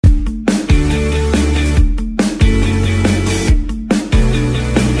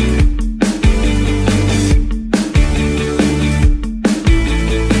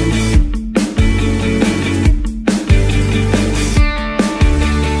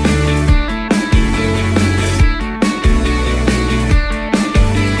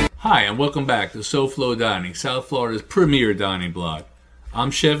and welcome back to SoFloDinings, South Florida's premier dining blog. I'm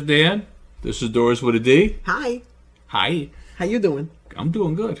Chef Dan. This is Doris with a D. Hi. Hi. How you doing? I'm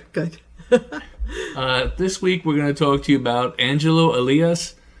doing good. Good. This week we're going to talk to you about Angelo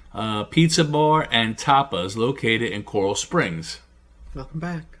Elias Pizza Bar and Tapas located in Coral Springs. Welcome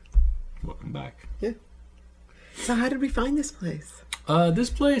back. Welcome back. Yeah. So how did we find this place? This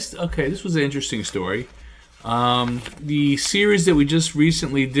place, okay, this was an interesting story. The series that we just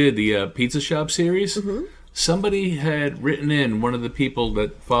recently did, the Pizza Shop series, somebody had written in, one of the people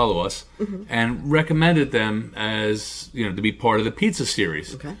that follow us, and recommended them as, to be part of the pizza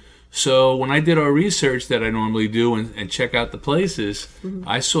series. Okay. So when I did our research that I normally do and check out the places,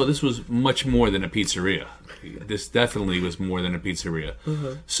 I saw this was much more than a pizzeria. This definitely was more than a pizzeria.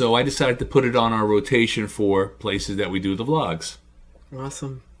 So I decided to put it on our rotation for places that we do the vlogs.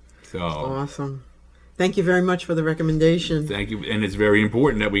 Awesome. So Awesome. Thank you very much for the recommendation. Thank you. And it's very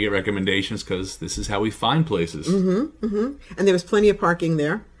important that we get recommendations because this is how we find places. And there was plenty of parking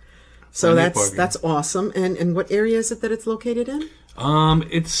there. So that's awesome. And what area is it that it's located in?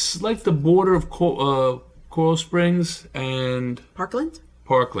 It's like the border of Coral Springs and Parkland?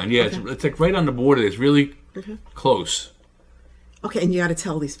 Parkland. Yeah, Okay. it's like right on the border. It's really close. Okay, and you got to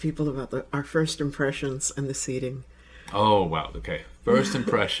tell these people about our first impressions and the seating. Oh, wow. Okay. First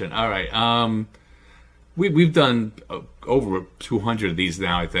impression. All right. We've done over 200 of these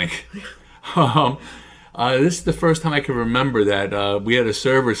now, I think. This is the first time I can remember that we had a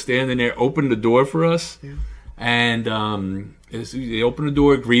server standing there, opened the door for us, and they opened the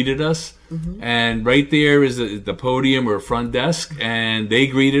door, greeted us, and right there is the podium or front desk, and they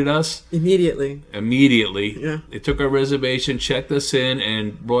greeted us Immediately. Immediately. Yeah. They took our reservation, checked us in,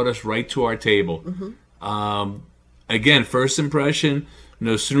 and brought us right to our table. Again, first impression,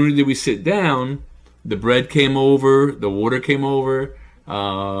 no sooner did we sit down, the bread came over, the water came over,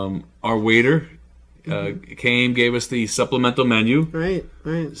 our waiter came, gave us the supplemental menu. Right.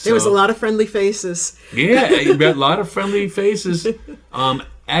 There was a lot of friendly faces. Yeah, a lot of friendly faces.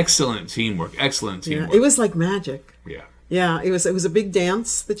 Excellent teamwork. Yeah, it was like magic. Yeah. Yeah, it was a big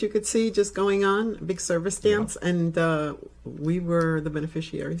dance that you could see just going on, a big service dance, and we were the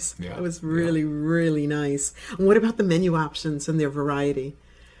beneficiaries. Yeah. It was really, really nice. And what about the menu options and their variety?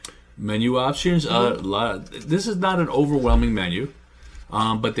 Menu options, this is not an overwhelming menu,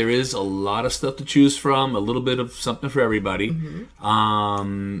 but there is a lot of stuff to choose from, a little bit of something for everybody.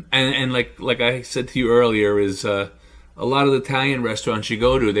 And like I said to you earlier, is a lot of the Italian restaurants you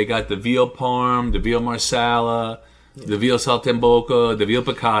go to, they got the veal parm, the veal marsala, the veal saltimbocca, the veal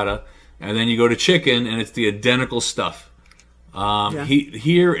piccata, and then you go to chicken, and it's the identical stuff.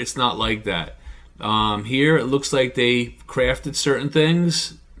 Here, it's not like that. Here, it looks like they crafted certain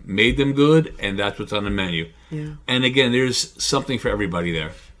things, made them good, and that's what's on the menu. Yeah. And again, there's something for everybody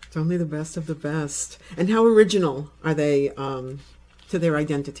there. It's only the best of the best. And how original are they to their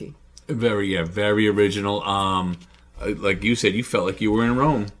identity? Very original. Like you said, you felt like you were in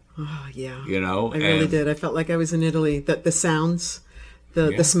Rome. Oh, yeah. I really did. I felt like I was in Italy. The sounds,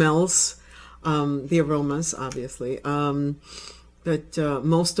 the smells, the aromas, obviously. But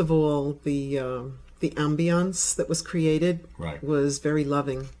most of all, the ambiance that was created was very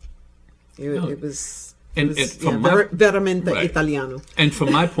loving. It was veramente Italiano. And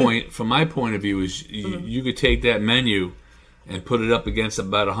from my point of view, is you could take that menu and put it up against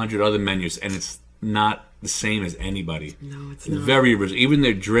about 100 other menus, and it's not the same as anybody. No, it's not. Very original. Even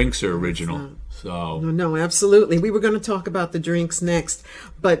their drinks are original. So no, absolutely. We were going to talk about the drinks next,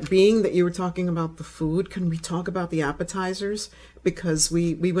 but being that you were talking about the food, can we talk about the appetizers? Because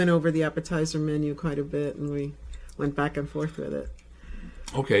we went over the appetizer menu quite a bit, and we went back and forth with it.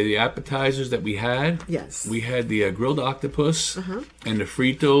 Okay, the appetizers that we had. Yes. We had the grilled octopus and the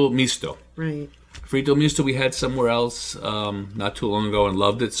frito misto. Right. Frito misto we had somewhere else not too long ago and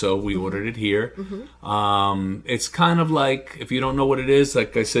loved it, so we ordered it here. It's kind of like, if you don't know what it is,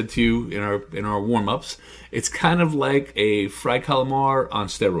 like I said to you in our warm-ups, it's kind of like a fried calamar on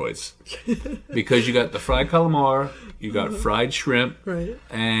steroids. Because you got the fried calamar, you got fried shrimp,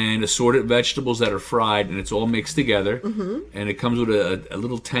 and assorted vegetables that are fried, and it's all mixed together. And it comes with a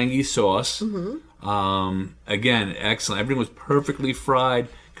little tangy sauce. Again, excellent. Everything was perfectly fried.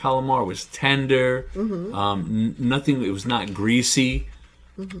 Calamar was tender. Nothing. It was not greasy.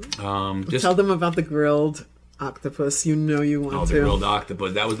 Just tell them about the grilled octopus. You know you want to. The grilled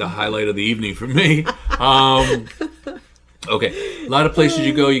octopus. That was the highlight of the evening for me. Okay, a lot of places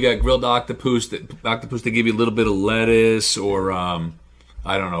you go, you got grilled octopus. They give you a little bit of lettuce or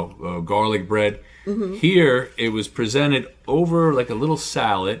garlic bread. Here, it was presented over like a little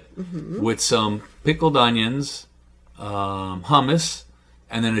salad with some pickled onions, hummus,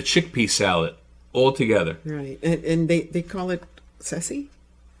 and then a chickpea salad all together. Right. And they call it sessi?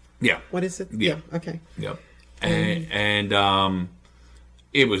 Yeah. What is it? Yeah. Okay. Yep. And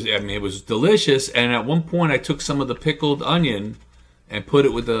it was delicious. And at one point, I took some of the pickled onion and put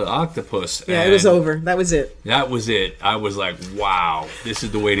it with the octopus. Yeah, it was over. That was it. That was it. I was like, wow, this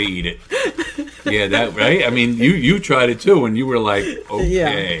is the way to eat it. Yeah, that right? I mean, you tried it too, and you were like,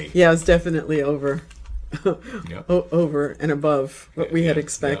 okay. Yeah, it was definitely over. Yep. Over and above what we had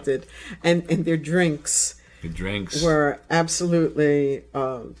expected. Yep. And their drinks. The drinks were absolutely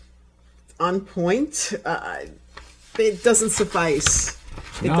on point. It doesn't suffice.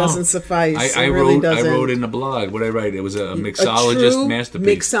 It doesn't suffice. I wrote in the blog. What did I write? It was a mixologist masterpiece.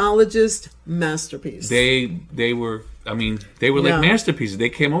 Mixologist masterpiece. They were. I mean, they were like masterpieces. They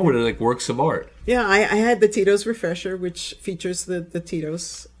came over to like works of art. Yeah, I had the Tito's Refresher, which features the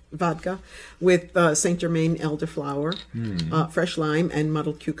Tito's vodka with Saint Germain elderflower, fresh lime, and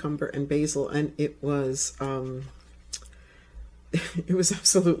muddled cucumber and basil, and it was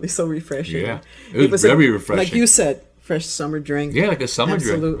absolutely so refreshing. Yeah, it was very refreshing. Like you said, fresh summer drink. Yeah, like a summer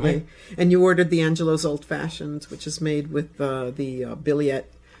drink. Absolutely. Right. And you ordered the Angelo's Old Fashioned, which is made with the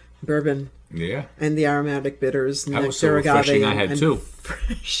Billiet bourbon. Yeah. And the aromatic bitters. That was so refreshing. I had two.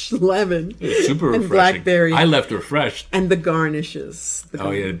 Fresh lemon. It was super refreshing. And blackberry. I left refreshed. And the garnishes.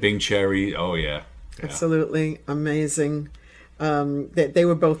 The Bing cherry. Oh, yeah. Absolutely amazing. They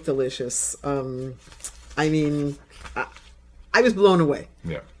were both delicious. I mean, I was blown away.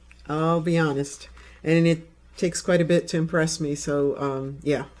 Yeah. I'll be honest. And it takes quite a bit to impress me. So,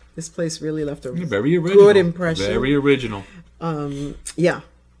 this place really left a very original. Good impression. Very original.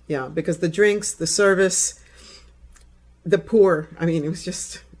 Yeah, because the drinks, the service, the pour, I mean, it was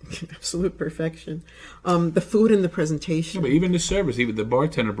just absolute perfection. The food and the presentation. Yeah, but even the service, even the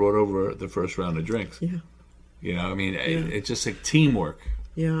bartender brought over the first round of drinks. Yeah. You know, I mean, it's just like teamwork.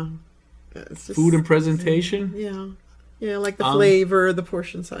 Yeah. It's just, food and presentation. Yeah. Yeah, like the flavor, the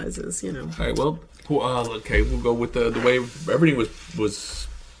portion sizes, you know. All right, well, okay, we'll go with the way everything was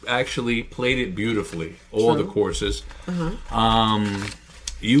actually plated beautifully, all the courses.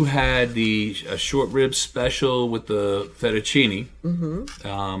 You had the short rib special with the fettuccine,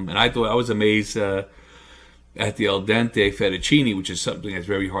 and I thought I was amazed at the al dente fettuccine, which is something that's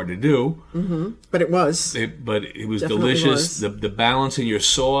very hard to do. But it was. But it was Definitely delicious. was. The balance in your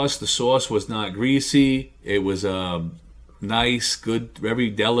sauce. The sauce was not greasy. It was nice, good,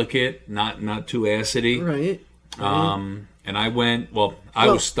 very delicate, not too acidy. Right. And I went. I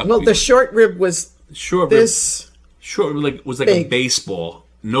was stuck. Well, the short rib was short rib was like a baseball.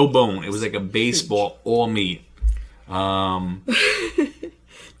 No bone. It was like a baseball, all meat.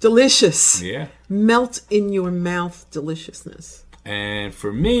 Delicious. Yeah. Melt in your mouth deliciousness. And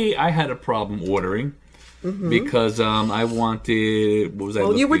for me, I had a problem ordering because I wanted. What was I?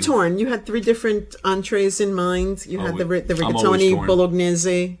 Well, you were torn. You had 3 different entrees in mind. You had the rigatoni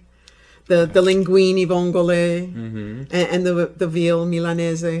bolognese, the linguine vongole, and the veal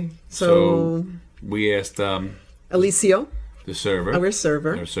milanese. So we asked Alicio, the server, our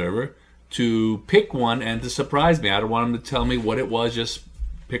server, to pick one and to surprise me. I don't want him to tell me what it was. Just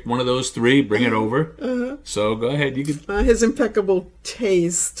pick one of those 3, bring it over. So go ahead. You can. His impeccable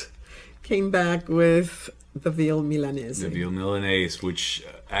taste came back with the veal milanese. The veal milanese, which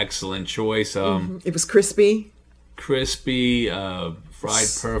excellent choice. It was crispy, fried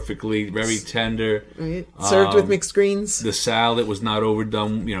perfectly, very tender. Right. Served with mixed greens. The salad was not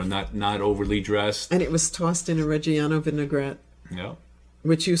overdone, not overly dressed. And it was tossed in a Reggiano vinaigrette. Yeah.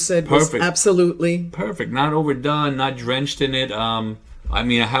 Which you said was absolutely perfect. Not overdone, not drenched in it. I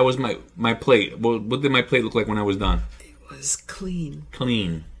mean, how was my plate? What did my plate look like when I was done? It was clean.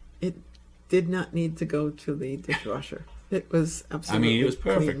 Clean. It did not need to go to the dishwasher. It was absolutely it was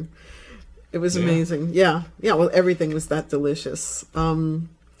perfect. Clean. It was amazing. Yeah. Well, everything was that delicious. And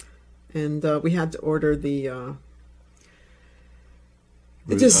we had to order the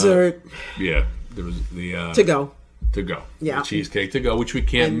dessert. There was the to go. Yeah, the cheesecake to go, which we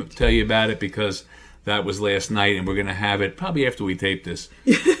can't tell you about it because that was last night, and we're going to have it probably after we tape this.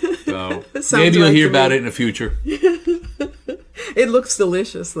 So maybe you'll hear about it in the future. It looks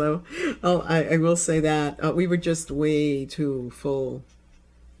delicious, though. I will say that we were just way too full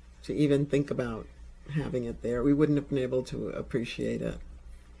to even think about having it there. We wouldn't have been able to appreciate it.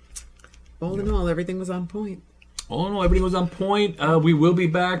 All in all, everything was on point. All in all, everything was on point. We will be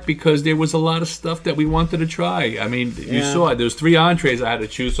back because there was a lot of stuff that we wanted to try. I mean, you saw it. There's 3 entrees I had to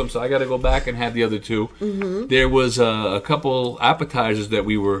choose from, so I got to go back and have the other 2. There was a couple appetizers that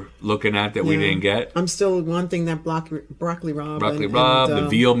we were looking at that we didn't get. I'm still wanting that broccoli rabe. The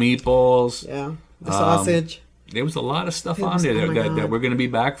veal meatballs. Yeah, the sausage. there was a lot of stuff It on was- there oh my that God. we're going to be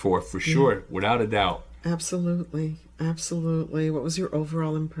back for sure, without a doubt. Absolutely. Absolutely. What was your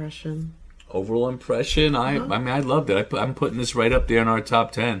overall impression? Overall impression, I mean, I loved it. I'm putting this right up there in our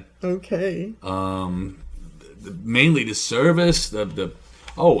top 10. Okay. Mainly the service, and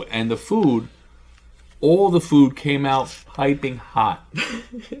the food. All the food came out piping hot.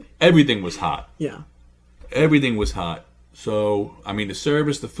 Everything was hot. Yeah. Everything was hot. So, I mean, the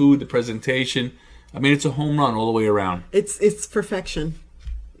service, the food, the presentation. I mean, it's a home run all the way around. It's perfection.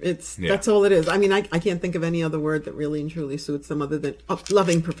 That's all it is. I mean, I can't think of any other word that really and truly suits them other than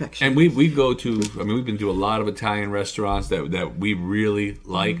loving perfection. And we go to, I mean, we've been to a lot of Italian restaurants that we really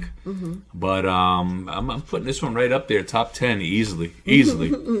like. Mm-hmm. But I'm putting this one right up there, top 10, easily.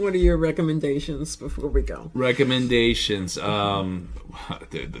 What are your recommendations before we go? Recommendations, the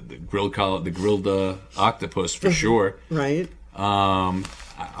grilled octopus for sure. Right. I'm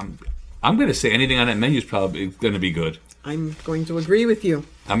going to say anything on that menu is probably going to be good. I'm going to agree with you.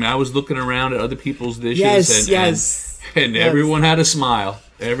 I mean, I was looking around at other people's dishes, and everyone had a smile.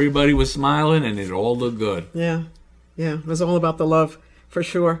 Everybody was smiling, and it all looked good. Yeah, it was all about the love, for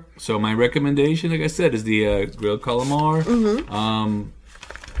sure. So my recommendation, like I said, is the grilled calamar. Mm-hmm.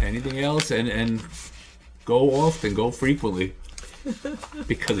 Anything else, and go often, go frequently,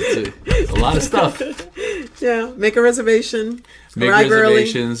 because it's a lot of stuff. Yeah, make a reservation. Make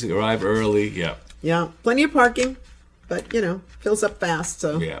reservations. Arrive early. Yeah. Yeah, plenty of parking. But, fills up fast,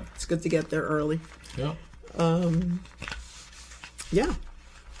 so it's good to get there early. Yeah. Yeah.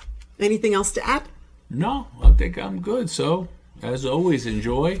 Anything else to add? No, I think I'm good. So, as always,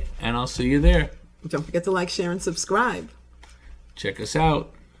 enjoy, and I'll see you there. Don't forget to like, share, and subscribe. Check us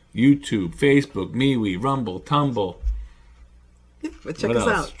out. YouTube, Facebook, MeWe, Rumble, Tumble. Yeah, but check what us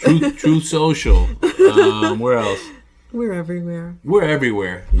else? out. Truth Social. Where else? We're everywhere. We're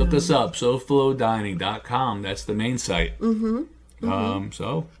everywhere. Yeah. Look us up, SoFloDining.com. That's the main site.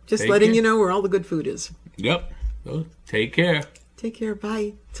 So just letting you know where all the good food is. Yep. So take care. Take care.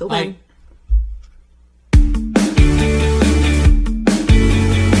 Bye. Till Bye. then.